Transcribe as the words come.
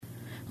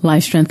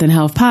Life, Strength, and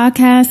Health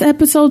Podcast,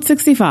 episode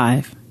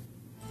 65.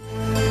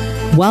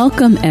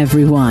 Welcome,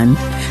 everyone.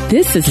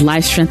 This is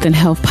Life, Strength, and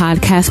Health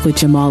Podcast with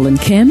Jamal and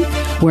Kim,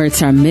 where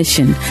it's our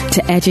mission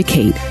to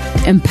educate,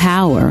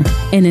 empower,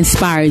 and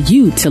inspire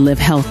you to live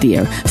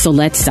healthier. So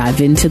let's dive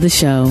into the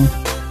show.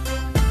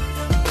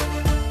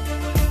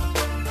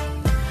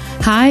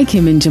 Hi,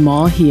 Kim and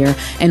Jamal here,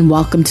 and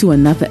welcome to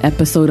another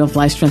episode of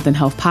Life, Strength, and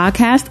Health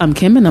Podcast. I'm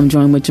Kim, and I'm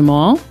joined with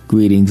Jamal.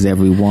 Greetings,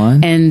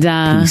 everyone. And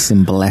peace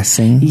and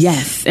blessings.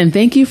 Yes, and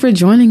thank you for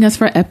joining us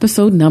for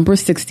episode number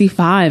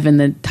 65. And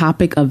the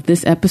topic of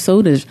this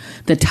episode is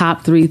the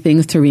top 3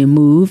 things to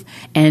remove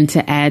and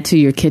to add to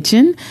your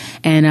kitchen.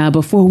 And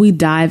before we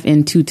dive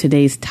into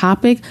today's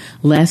topic,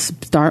 let's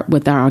start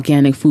with our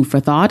organic food for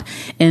thought.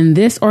 And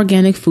this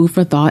organic food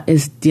for thought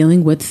is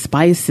dealing with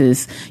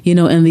spices. You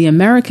know, in the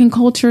American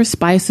culture,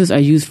 spices are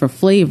used for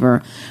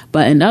flavor,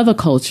 but in other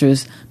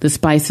cultures, the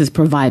spices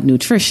provide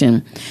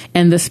nutrition.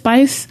 And the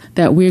spice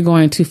that we're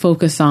going to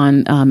focus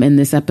on in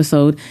this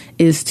episode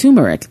is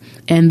turmeric.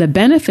 And the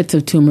benefits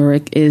of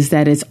turmeric is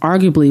that it's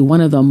arguably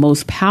one of the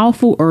most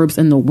powerful herbs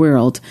in the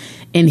world.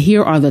 And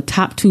here are the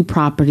top 2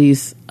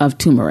 properties of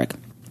turmeric.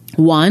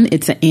 1,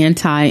 it's an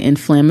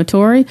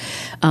anti-inflammatory.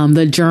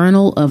 The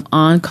Journal of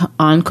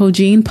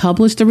Oncogene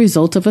published the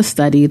results of a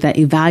study that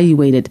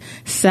evaluated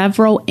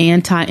several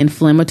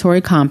anti-inflammatory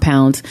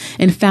compounds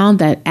and found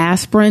that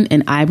aspirin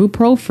and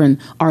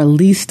ibuprofen are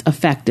least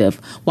effective,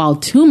 while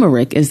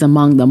turmeric is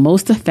among the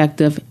most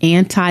effective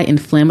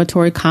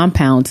anti-inflammatory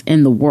compounds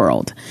in the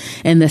world.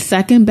 And the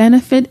second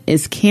benefit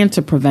is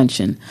cancer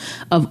prevention.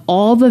 Of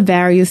all the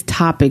various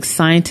topics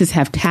scientists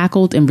have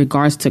tackled in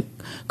regards to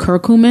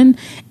curcumin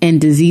and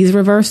disease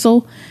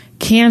reversal,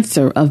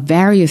 cancer of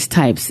various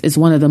types is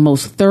one of the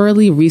most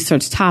thoroughly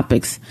researched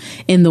topics.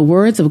 In the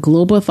words of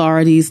global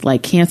authorities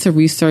like Cancer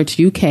Research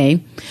UK,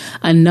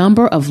 a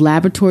number of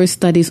laboratory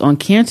studies on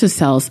cancer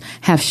cells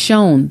have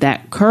shown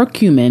that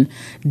curcumin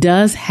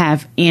does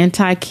have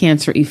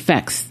anti-cancer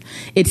effects.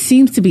 It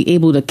seems to be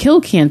able to kill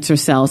cancer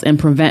cells and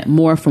prevent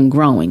more from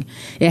growing.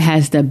 It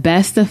has the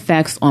best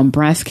effects on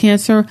breast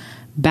cancer,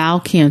 bowel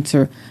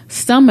cancer,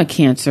 stomach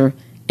cancer,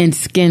 and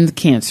skin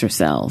cancer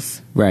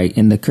cells. Right.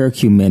 And the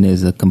curcumin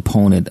is a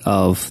component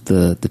of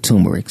the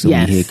turmeric. So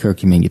yes. When you hear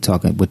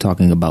curcumin, we're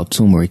talking about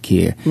turmeric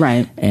here.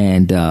 Right.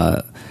 And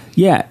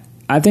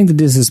I think that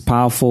this is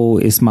powerful.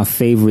 It's my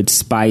favorite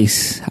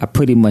spice. I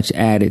pretty much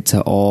add it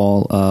to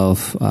all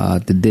of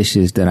the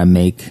dishes that I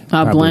make.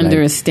 Our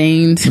blender is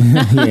stained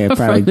yeah,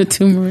 from the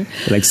turmeric.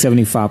 Like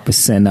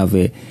 75% of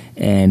it.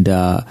 And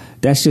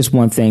that's just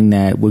one thing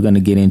that we're going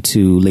to get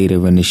into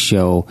later in the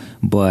show.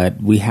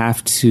 But we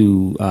have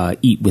to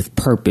eat with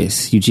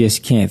purpose. You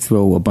just can't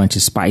throw a bunch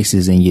of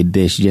spices in your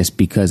dish just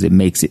because it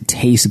makes it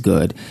taste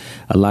good.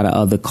 A lot of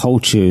other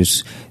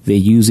cultures, they're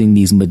using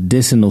these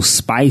medicinal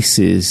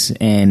spices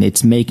and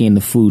it's making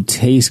the food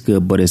taste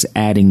good, but it's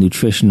adding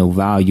nutritional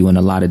value and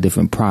a lot of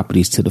different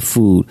properties to the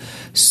food.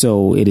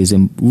 So it is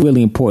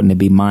really important to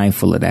be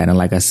mindful of that. And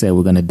like I said,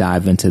 we're going to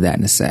dive into that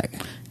in a sec.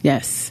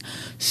 Yes.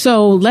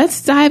 So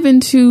let's dive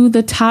into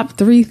the top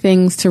 3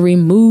 things to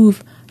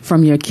remove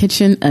from your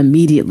kitchen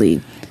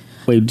immediately.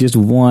 Wait, just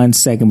 1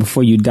 second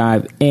before you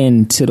dive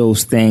into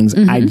those things.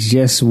 Mm-hmm. I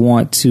just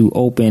want to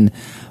open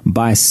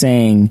by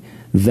saying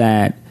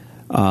that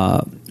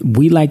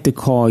we like to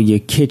call your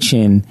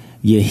kitchen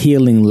your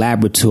healing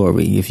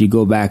laboratory. If you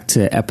go back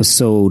to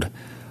episode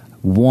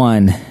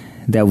 1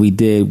 that we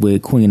did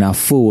with Queen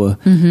Afua,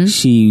 mm-hmm.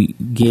 she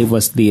gave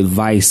us the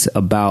advice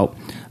about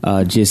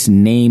just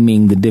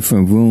naming the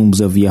different rooms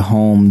of your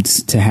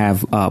homes to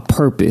have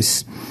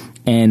purpose.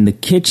 And the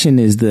kitchen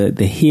is the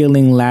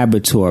healing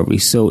laboratory.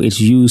 So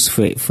it's used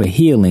for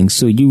healing.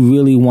 So you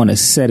really want to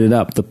set it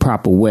up the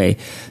proper way.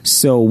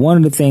 So one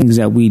of the things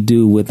that we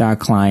do with our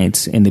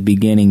clients in the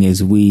beginning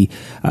is we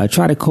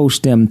try to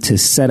coach them to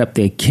set up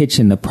their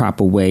kitchen the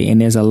proper way.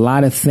 And there's a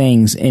lot of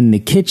things in the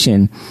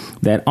kitchen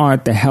that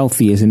aren't the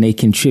healthiest, and they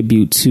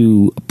contribute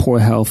to poor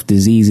health,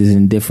 diseases,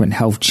 and different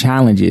health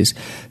challenges.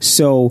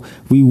 So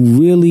we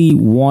really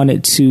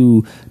wanted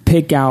to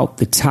pick out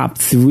the top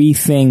 3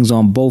 things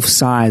on both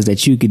sides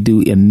that you could do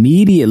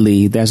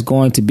immediately that's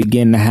going to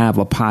begin to have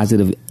a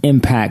positive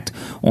impact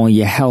on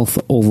your health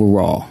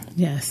overall.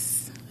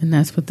 Yes. And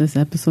that's what this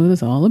episode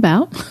is all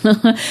about.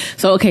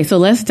 So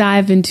let's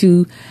dive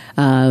into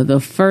the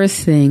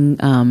first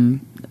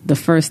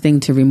thing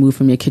to remove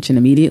from your kitchen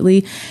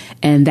immediately,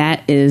 and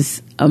that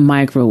is a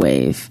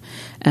microwave.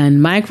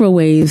 And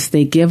microwaves,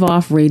 they give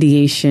off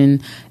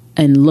radiation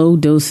in low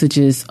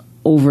dosages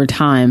over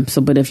time.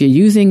 But if you're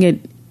using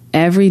it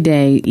every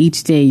day,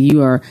 each day,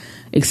 you are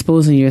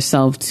exposing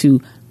yourself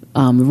to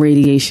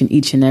radiation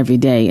each and every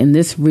day. And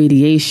this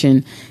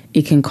radiation,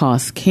 it can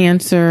cause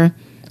cancer,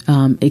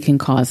 it can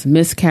cause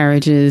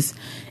miscarriages,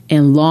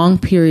 and long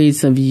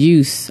periods of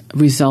use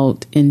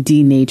result in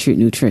denatured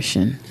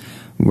nutrition.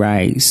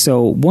 Right.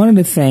 So one of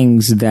the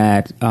things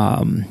that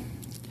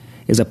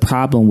is a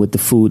problem with the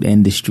food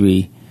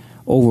industry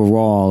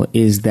overall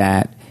is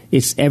that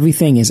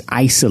everything is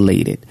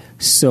isolated.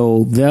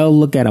 So they'll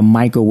look at a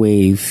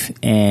microwave,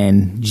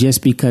 and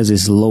just because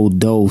it's low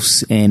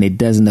dose and it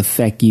doesn't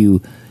affect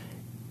you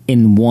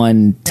in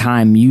one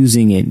time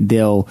using it,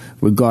 they'll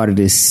regard it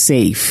as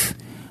safe.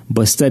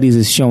 But studies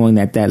are showing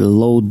that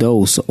low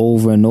dose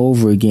over and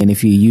over again,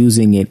 if you're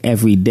using it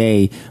every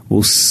day,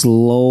 will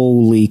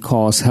slowly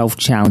cause health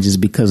challenges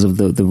because of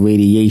the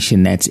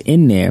radiation that's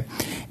in there.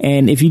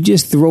 And if you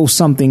just throw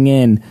something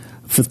in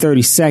for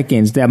 30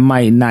 seconds, that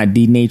might not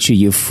denature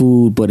your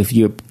food. But if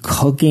you're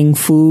cooking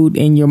food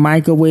in your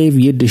microwave,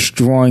 you're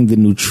destroying the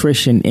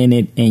nutrition in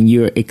it, and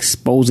you're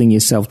exposing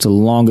yourself to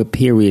longer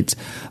periods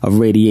of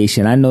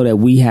radiation. I know that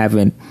we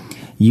haven't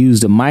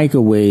used a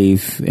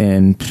microwave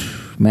in,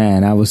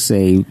 man, I would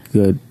say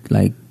good,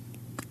 like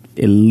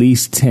at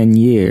least 10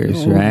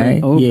 years,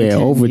 right?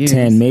 Over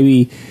 10,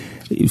 maybe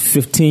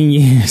 15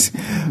 years.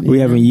 We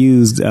haven't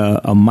used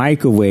a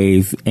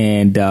microwave.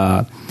 And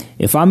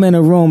if I'm in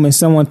a room and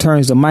someone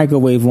turns the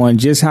microwave on,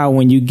 just how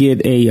when you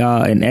get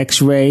an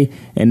X-ray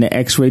and the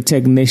X-ray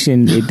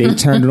technician, if they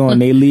turn it on,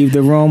 they leave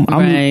the room.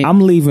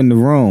 I'm leaving the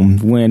room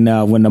when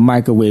the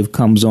microwave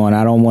comes on.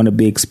 I don't want to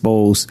be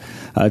exposed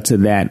to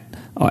that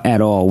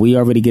at all. We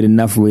already get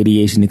enough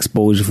radiation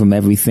exposure from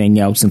everything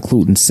else,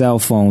 including cell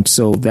phones.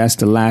 So that's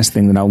the last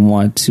thing that I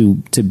want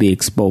to be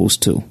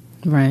exposed to.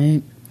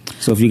 Right.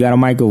 So if you got a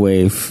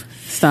microwave,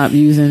 stop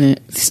using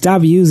it.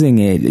 Stop using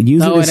it.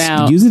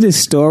 Use it as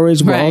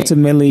storage, but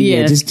ultimately,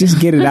 just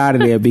get it out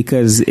of there,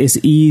 because it's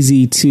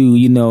easy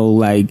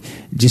to,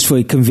 just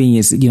for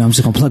convenience, I'm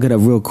just gonna plug it up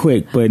real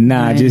quick. But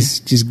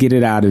just get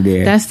it out of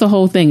there. That's the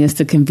whole thing. It's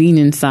the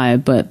convenience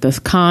side, but the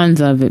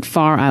cons of it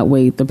far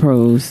outweigh the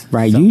pros.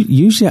 Right. So.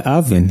 Use your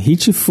oven.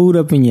 Heat your food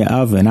up in your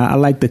oven. I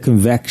like the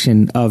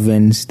convection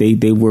ovens. They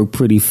work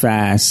pretty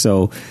fast.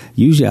 So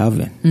use your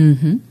oven.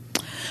 Mm-hmm.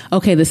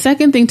 Okay, the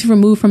second thing to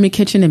remove from your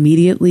kitchen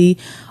immediately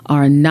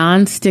are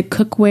non-stick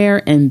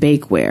cookware and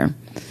bakeware.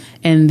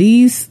 And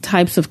these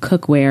types of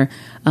cookware,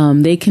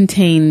 they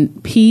contain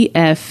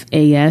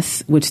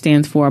PFAS, which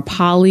stands for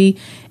poly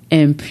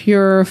and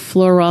pure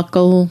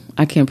fluoroalkyl.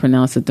 I can't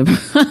pronounce it,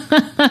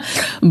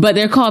 but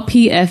they're called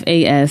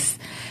PFAS.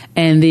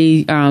 And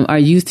they are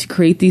used to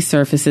create these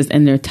surfaces,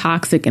 and they're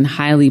toxic and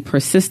highly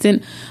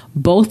persistent,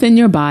 both in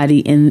your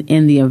body and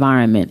in the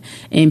environment.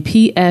 And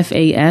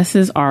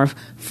PFASs are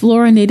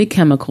fluorinated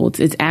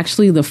chemicals. It's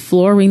actually the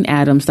fluorine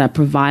atoms that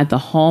provide the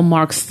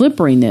hallmark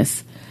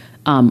slipperiness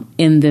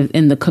in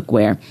the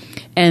cookware.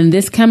 And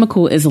this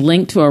chemical is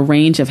linked to a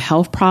range of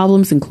health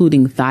problems,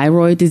 including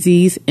thyroid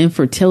disease,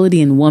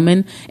 infertility in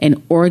women,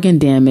 and organ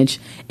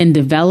damage, and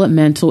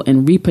developmental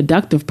and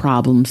reproductive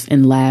problems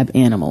in lab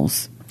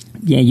animals.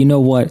 Yeah, you know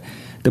what?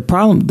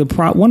 One of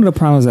the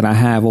problems that I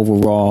have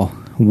overall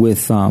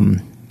with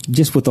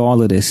just with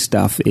all of this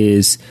stuff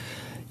is,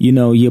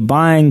 you're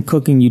buying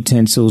cooking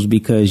utensils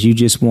because you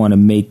just want to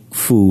make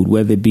food,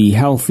 whether it be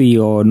healthy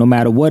or no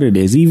matter what it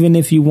is. Even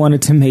if you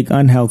wanted to make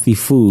unhealthy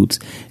foods,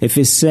 if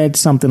it said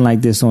something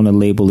like this on the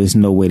label, there's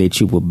no way that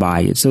you would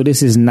buy it. So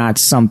this is not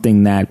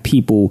something that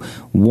people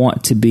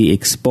want to be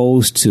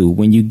exposed to.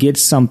 When you get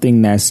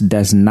something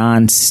that's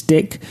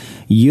non-stick,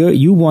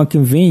 you want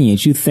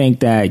convenience. You think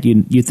that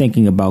you're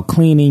thinking about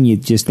cleaning, you're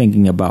just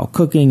thinking about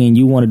cooking, and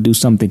you want to do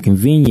something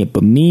convenient.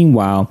 But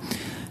meanwhile,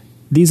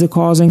 these are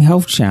causing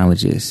health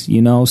challenges,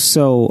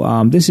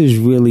 So this is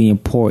really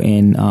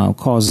important,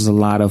 causes a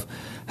lot of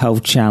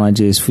health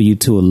challenges for you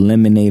to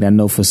eliminate. I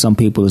know for some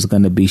people it's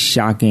going to be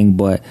shocking,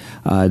 but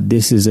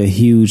this is a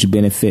huge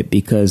benefit,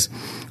 because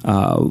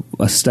a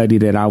study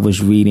that I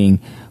was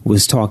reading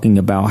was talking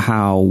about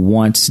how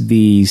once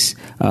these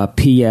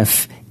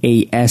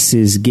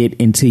PFASs get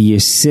into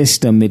your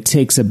system, it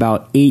takes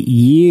about 8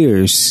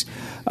 years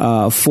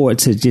for it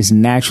to just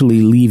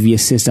naturally leave your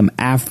system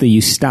after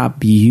you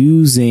stop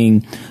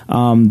using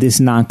this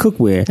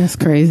non-cookware. That's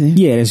crazy.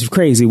 Yeah, that's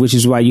crazy, which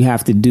is why you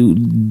have to do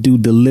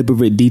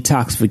deliberate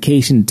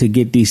detoxification to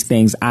get these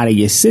things out of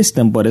your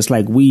system. But it's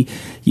like we,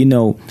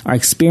 are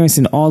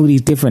experiencing all of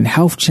these different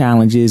health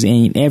challenges,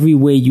 and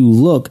everywhere you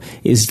look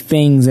is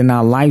things in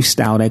our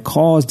lifestyle that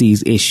cause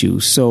these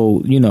issues.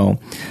 So,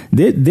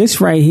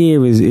 this right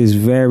here is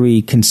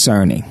very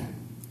concerning.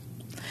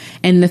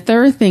 And the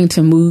third thing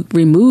to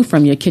remove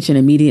from your kitchen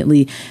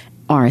immediately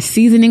are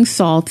seasoning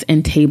salts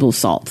and table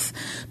salts.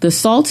 The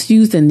salts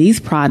used in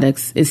these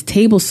products is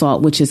table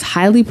salt, which is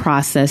highly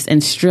processed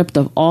and stripped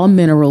of all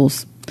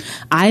minerals.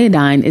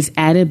 Iodine is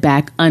added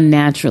back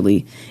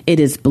unnaturally.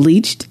 It is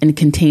bleached and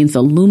contains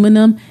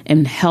aluminum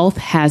and health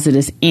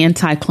hazardous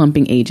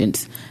anti-clumping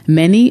agents.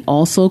 Many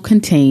also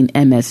contain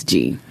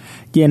MSG.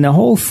 Yeah, and the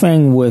whole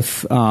thing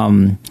with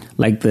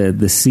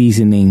the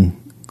seasoning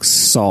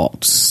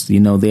salts,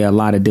 there are a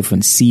lot of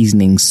different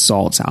seasoning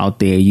salts out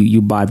there. You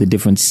buy the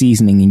different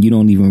seasoning and you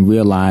don't even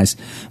realize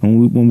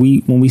when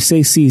we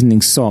say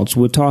seasoning salts,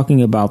 we're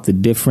talking about the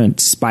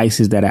different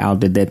spices that are out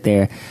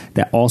there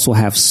that also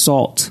have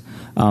salt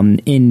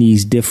in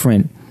these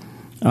different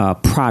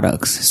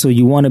products. So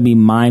you want to be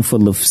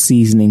mindful of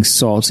seasoning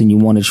salts, and you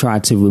want to try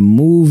to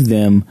remove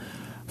them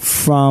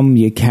from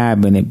your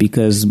cabinet,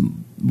 because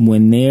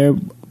when they're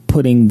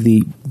putting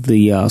the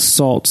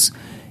salts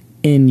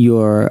in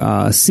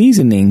your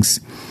seasonings,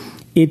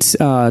 it's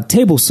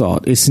table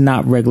salt. It's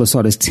not regular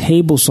salt. It's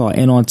table salt.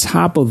 And on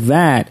top of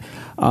that,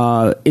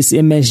 it's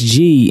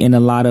MSG in a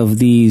lot of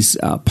these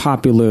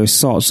popular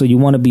salts. So you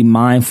want to be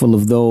mindful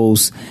of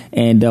those.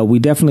 And we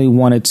definitely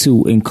wanted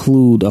to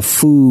include a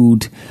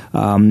food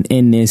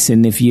in this.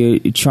 And if you're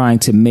trying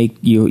to make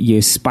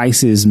your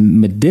spices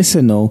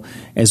medicinal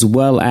as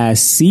well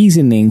as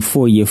seasoning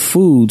for your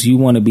foods, you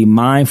want to be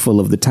mindful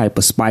of the type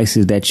of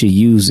spices that you're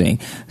using.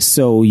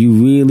 So you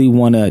really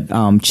want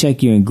to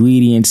check your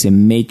ingredients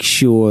and make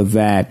sure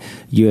that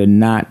you're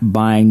not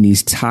buying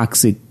these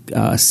toxic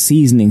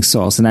seasoning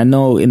sauce. And I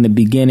know in the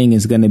beginning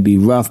it's going to be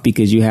rough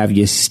because you have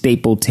your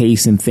staple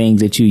tastes and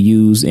things that you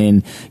use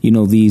in,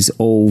 these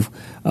old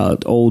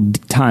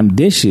time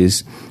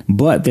dishes,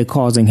 but they're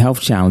causing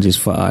health challenges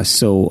for us.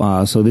 So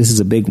this is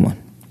a big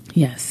one.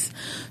 Yes.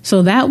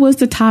 So that was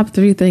the top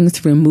 3 things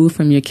to remove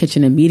from your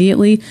kitchen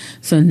immediately.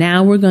 So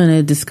now we're going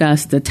to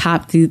discuss the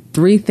top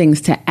 3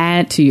 things to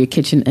add to your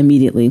kitchen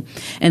immediately.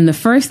 And the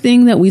first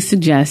thing that we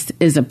suggest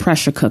is a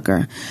pressure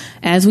cooker.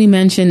 As we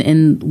mentioned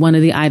in one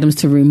of the items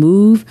to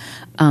remove,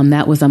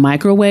 that was a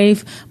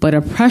microwave, but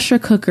a pressure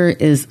cooker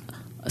is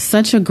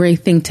such a great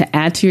thing to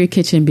add to your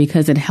kitchen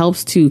because it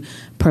helps to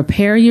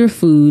prepare your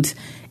foods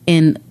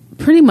in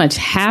pretty much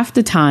half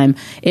the time.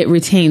 It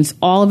retains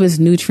all of its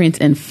nutrients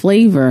and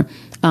flavor,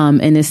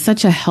 and is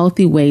such a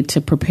healthy way to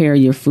prepare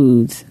your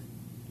foods.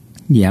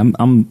 Yeah,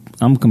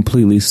 I'm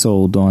completely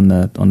sold on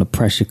the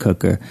pressure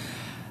cooker.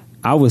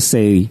 I would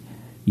say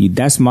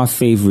that's my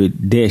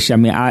favorite dish. I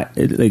mean,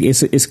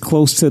 it's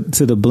close to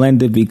the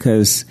blender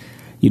because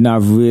I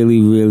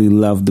really, really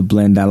love the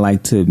blend. I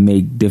like to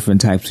make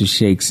different types of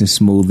shakes and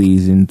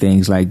smoothies and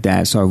things like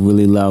that. So I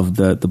really love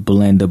the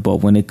blender. But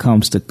when it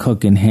comes to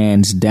cooking,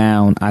 hands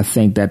down, I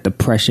think that the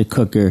pressure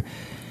cooker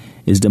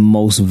is the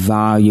most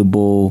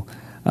valuable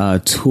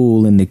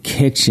tool in the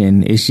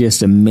kitchen. It's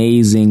just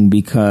amazing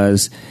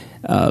because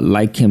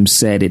like Kim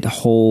said, it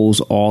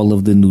holds all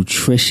of the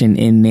nutrition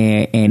in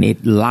there and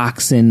it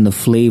locks in the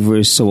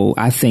flavors. So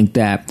I think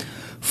that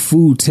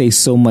food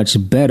tastes so much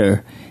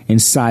better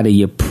inside of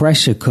your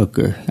pressure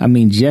cooker. I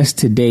mean, just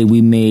today we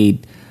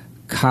made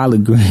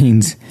collard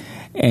greens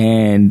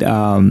and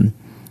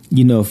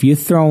if you're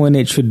throwing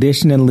it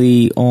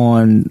traditionally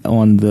on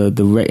in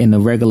the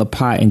regular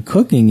pot and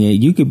cooking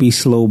it, you could be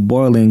slow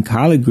boiling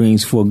collard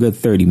greens for a good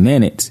 30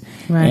 minutes.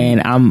 Right.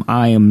 And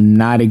I am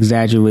not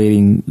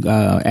exaggerating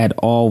at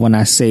all when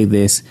I say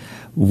this.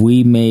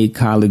 We made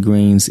collard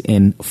greens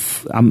and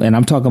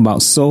I'm talking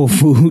about soul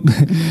food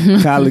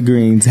collard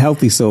greens,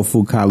 healthy soul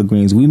food collard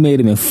greens. We made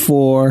them in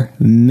 4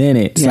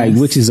 minutes, yes.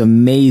 which is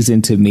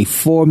amazing to me.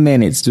 4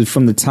 minutes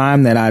from the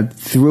time that I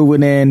threw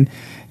it in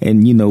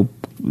and,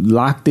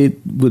 locked it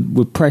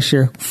with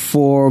pressure.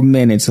 4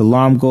 minutes.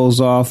 Alarm goes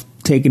off,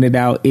 taking it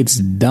out. It's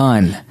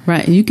done.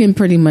 Right. You can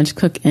pretty much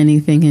cook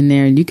anything in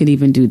there. You can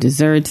even do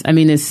desserts. I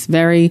mean, it's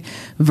very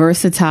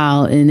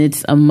versatile and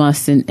it's a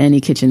must in any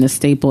kitchen, a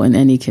staple in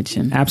any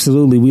kitchen.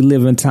 Absolutely. We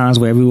live in times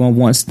where everyone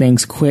wants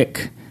things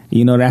quick.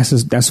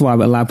 That's why a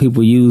lot of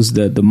people use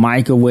the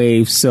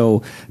microwave.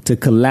 So to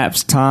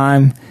collapse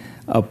time,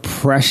 a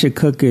pressure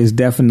cooker is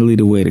definitely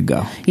the way to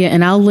go. Yeah,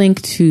 and I'll link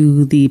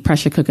to the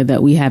pressure cooker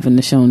that we have in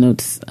the show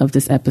notes of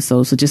this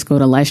episode. So just go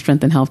to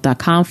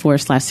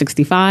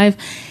lifestrengthandhealth.com/65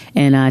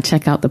 and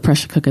check out the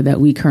pressure cooker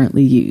that we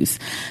currently use.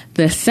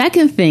 The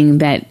second thing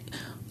that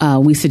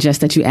we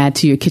suggest that you add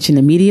to your kitchen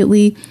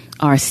immediately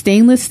are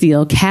stainless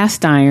steel,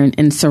 cast iron,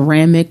 and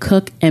ceramic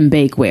cook and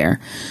bakeware.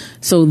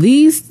 So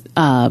these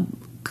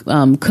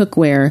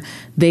cookware,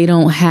 they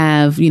don't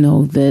have,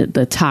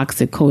 the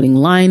toxic coating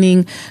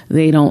lining.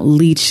 They don't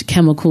leach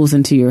chemicals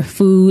into your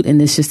food,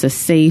 and it's just a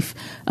safe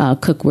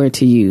cookware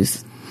to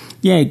use.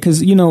 Yeah,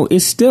 because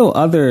it's still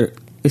other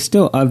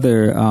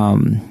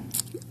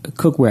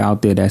cookware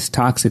out there that's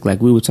toxic.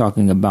 Like we were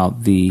talking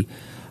about the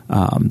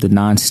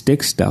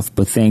non-stick stuff,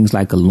 but things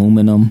like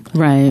aluminum,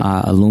 right?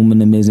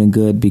 Aluminum isn't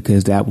good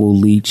because that will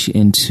leach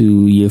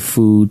into your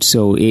food.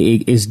 So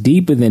it's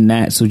deeper than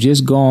that. So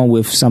just going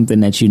with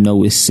something that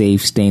is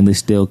safe, stainless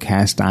steel,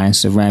 cast iron,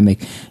 ceramic,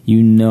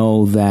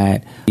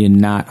 that you're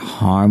not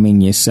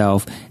harming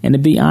yourself. And to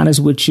be honest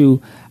with you,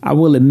 I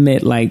will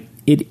admit,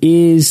 it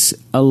is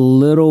a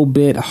little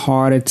bit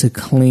harder to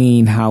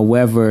clean.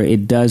 However,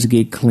 it does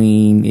get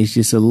clean. It's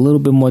just a little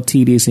bit more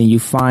tedious, and you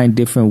find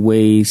different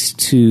ways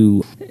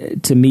to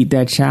meet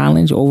that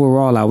challenge.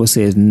 Overall, I would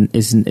say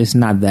it's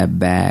not that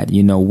bad.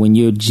 When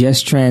you're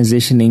just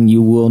transitioning,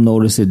 you will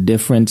notice a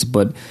difference,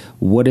 but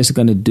what it's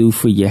going to do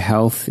for your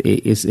health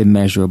is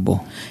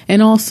immeasurable.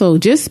 And also,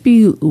 just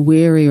be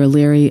wary or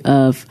leery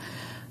of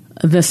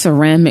the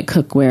ceramic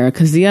cookware,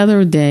 because the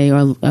other day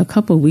or a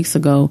couple of weeks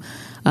ago,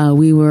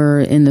 we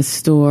were in the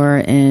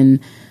store and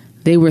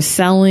they were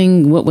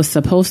selling what was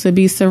supposed to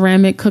be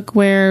ceramic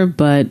cookware,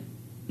 but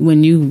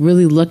when you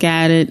really look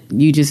at it,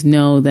 you just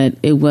know that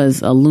it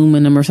was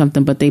aluminum or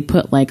something, but they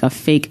put a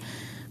fake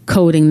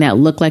coating that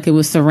looked like it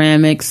was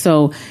ceramic.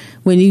 So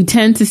when you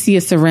tend to see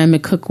a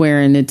ceramic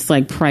cookware and it's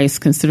like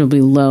priced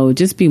considerably low,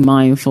 just be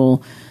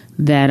mindful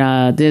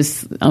that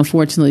there's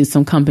unfortunately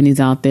some companies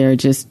out there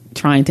just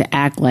trying to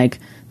act like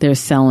they're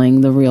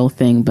selling the real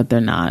thing, but they're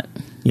not.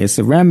 Yeah,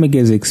 ceramic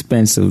is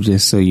expensive,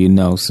 just so you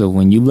know. So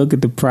when you look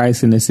at the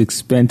price and it's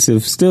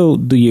expensive, still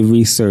do your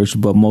research,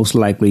 but most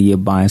likely you're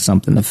buying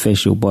something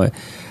official. But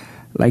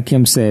like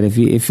Kim said, if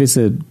it's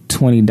a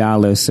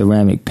 $20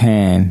 ceramic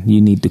pan, you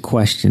need to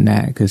question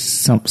that because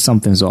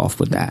something's off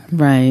with that.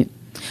 Right.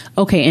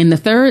 Okay, and the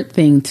third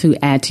thing to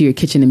add to your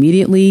kitchen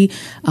immediately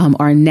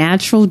are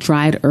natural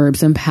dried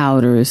herbs and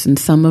powders. And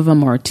some of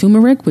them are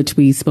turmeric, which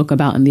we spoke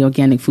about in the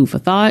Organic Food for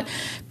Thought,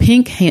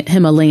 pink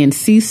Himalayan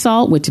sea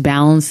salt, which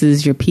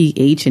balances your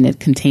pH and it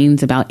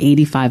contains about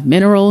 85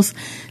 minerals,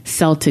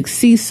 Celtic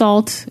sea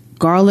salt,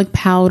 garlic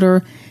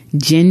powder,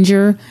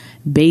 ginger,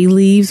 bay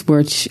leaves,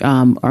 which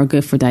are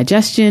good for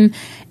digestion,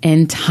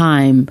 and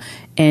thyme.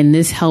 And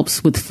this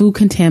helps with food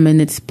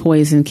contaminants,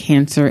 poison,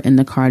 cancer, and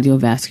the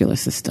cardiovascular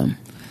system.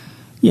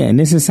 Yeah, and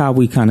this is how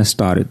we kind of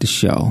started the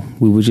show.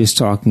 We were just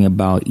talking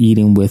about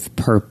eating with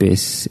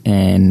purpose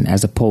and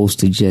as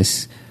opposed to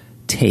just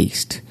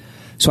taste.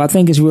 So I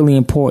think it's really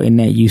important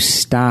that you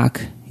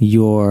stock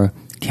your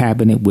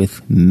cabinet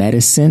with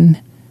medicine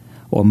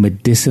or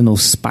medicinal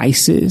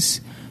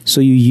spices.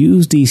 So you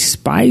use these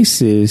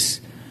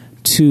spices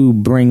to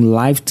bring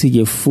life to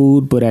your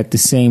food, but at the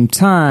same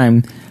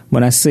time,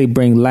 when I say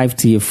bring life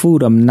to your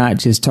food, I'm not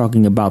just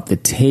talking about the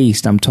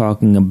taste. I'm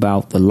talking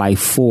about the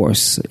life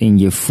force in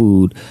your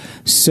food.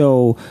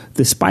 So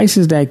the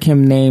spices that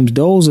Kim names,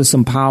 those are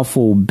some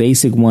powerful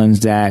basic ones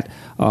that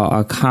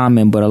are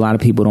common, but a lot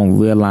of people don't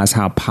realize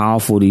how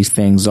powerful these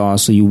things are.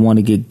 So you want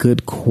to get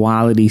good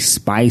quality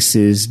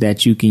spices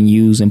that you can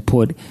use and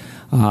put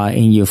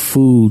in your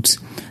foods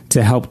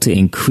to help to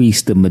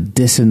increase the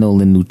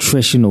medicinal and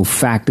nutritional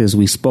factors.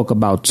 We spoke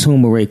about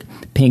turmeric,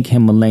 pink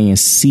Himalayan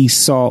sea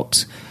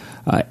salt,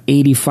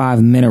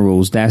 85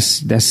 minerals.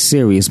 That's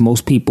serious.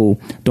 Most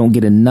people don't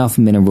get enough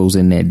minerals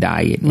in their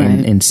diet.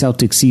 Right. And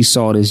Celtic sea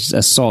salt is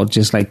a salt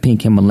just like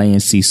pink Himalayan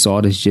sea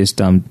salt. It's just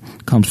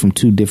comes from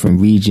two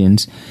different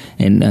regions.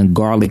 And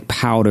garlic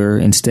powder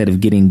instead of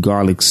getting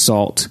garlic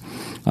salt.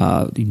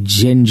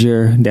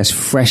 Ginger, that's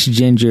fresh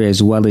ginger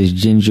as well as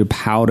ginger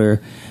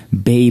powder,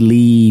 bay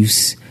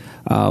leaves,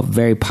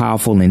 very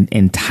powerful,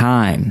 and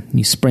thyme.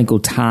 You sprinkle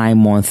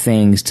thyme on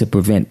things to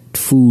prevent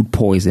food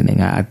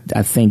poisoning. I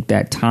think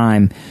that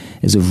thyme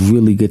is a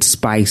really good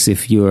spice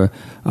if you're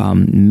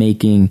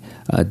making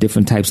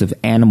different types of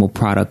animal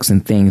products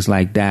and things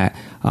like that.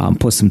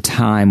 Put some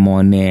thyme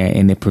on there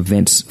and it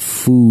prevents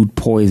food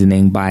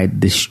poisoning by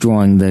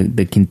destroying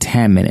the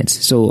contaminants.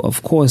 So,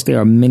 of course,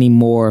 there are many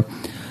more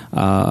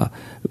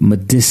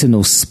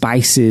medicinal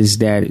spices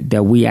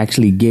that we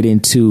actually get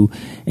into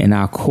in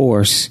our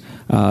course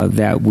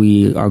that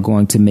we are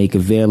going to make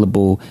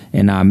available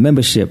in our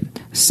membership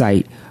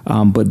site.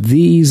 But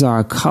these are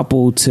a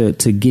couple to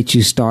get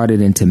you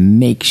started and to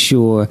make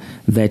sure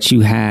that you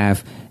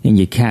have in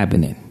your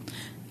cabinet.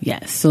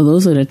 Yes. So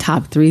those are the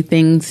top 3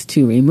 things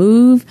to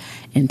remove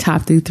and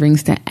top 3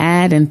 things to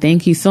add. And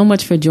thank you so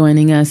much for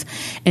joining us.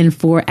 And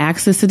for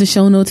access to the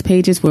show notes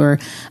pages where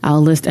I'll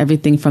list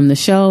everything from the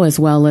show, as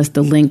well as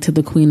the link to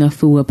the Queen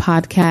Afua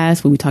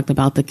podcast, where we talked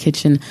about the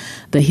kitchen,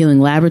 the healing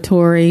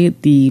laboratory,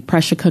 the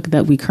pressure cooker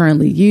that we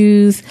currently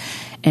use,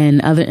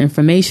 and other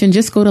information,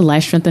 just go to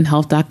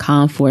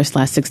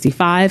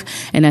lifestrengthandhealth.com/65.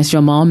 And as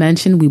Jamal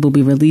mentioned, we will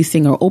be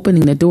releasing or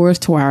opening the doors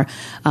to our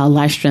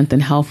Life Strength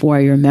and Health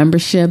Warrior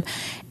membership.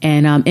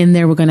 And in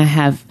there, we're going to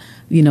have,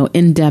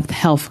 in-depth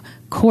health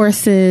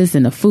courses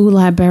and a food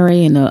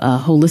library and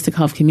a holistic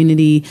health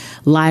community,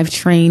 live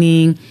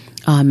training,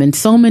 and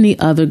so many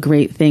other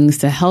great things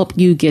to help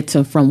you get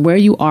from where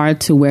you are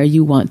to where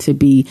you want to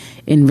be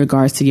in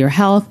regards to your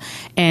health,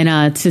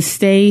 and to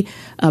stay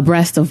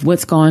abreast of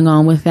what's going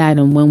on with that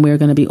and when we're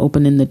going to be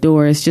opening the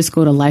doors. Just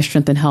go to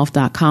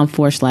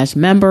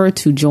lifestrengthandhealth.com/member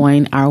to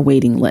join our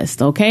waiting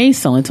list. Okay,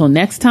 so until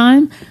next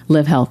time,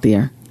 live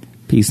healthier.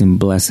 Peace and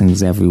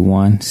blessings,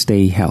 everyone.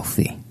 Stay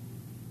healthy.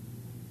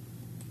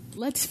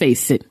 Let's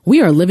face it,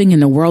 we are living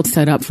in a world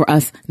set up for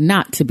us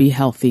not to be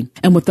healthy.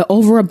 And with the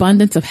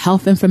overabundance of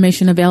health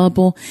information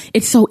available,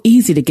 it's so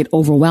easy to get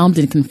overwhelmed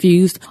and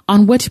confused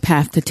on which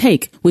path to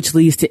take, which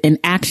leads to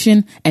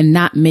inaction and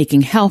not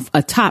making health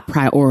a top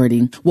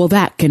priority. Well,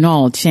 that can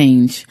all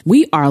change.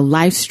 We are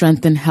Life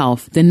Strength and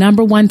Health, the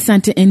 #1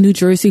 center in New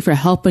Jersey for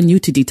helping you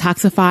to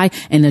detoxify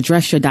and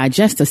address your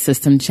digestive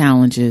system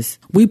challenges.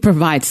 We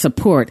provide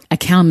support,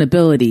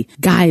 accountability,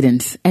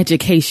 guidance,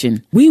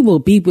 education. We will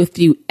be with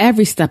you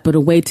every step of the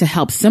way to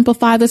help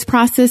simplify this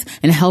process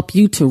and help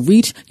you to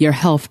reach your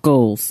health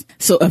goals.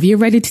 So if you're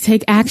ready to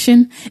take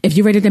action, if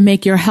you're ready to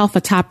make your health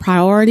a top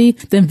priority,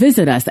 then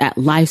visit us at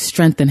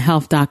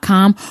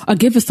lifestrengthandhealth.com or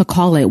give us a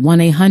call at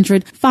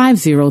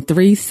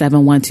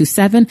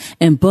 1-800-503-7127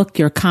 and book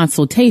your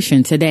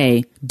consultation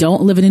today.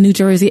 Don't live in the New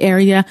Jersey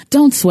area?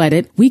 Don't sweat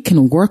it. We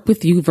can work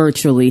with you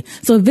virtually.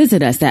 So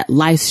visit us at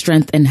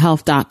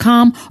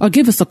lifestrengthandhealth.com or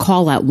give us a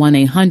call at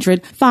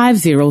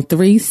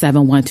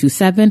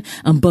 1-800-503-7127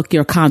 and book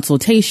your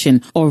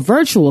consultation or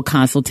virtual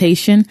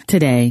consultation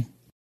today.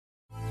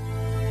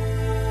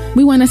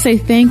 We want to say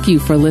thank you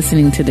for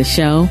listening to the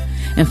show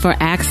and for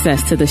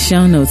access to the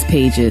show notes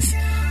pages,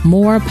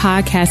 more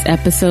podcast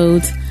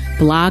episodes,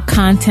 blog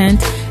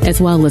content,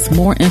 as well as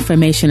more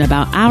information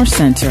about our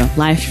center,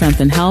 Life Strength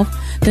and Health,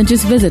 then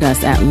just visit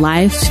us at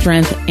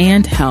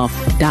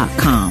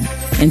lifestrengthandhealth.com.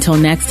 Until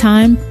next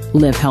time,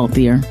 live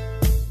healthier.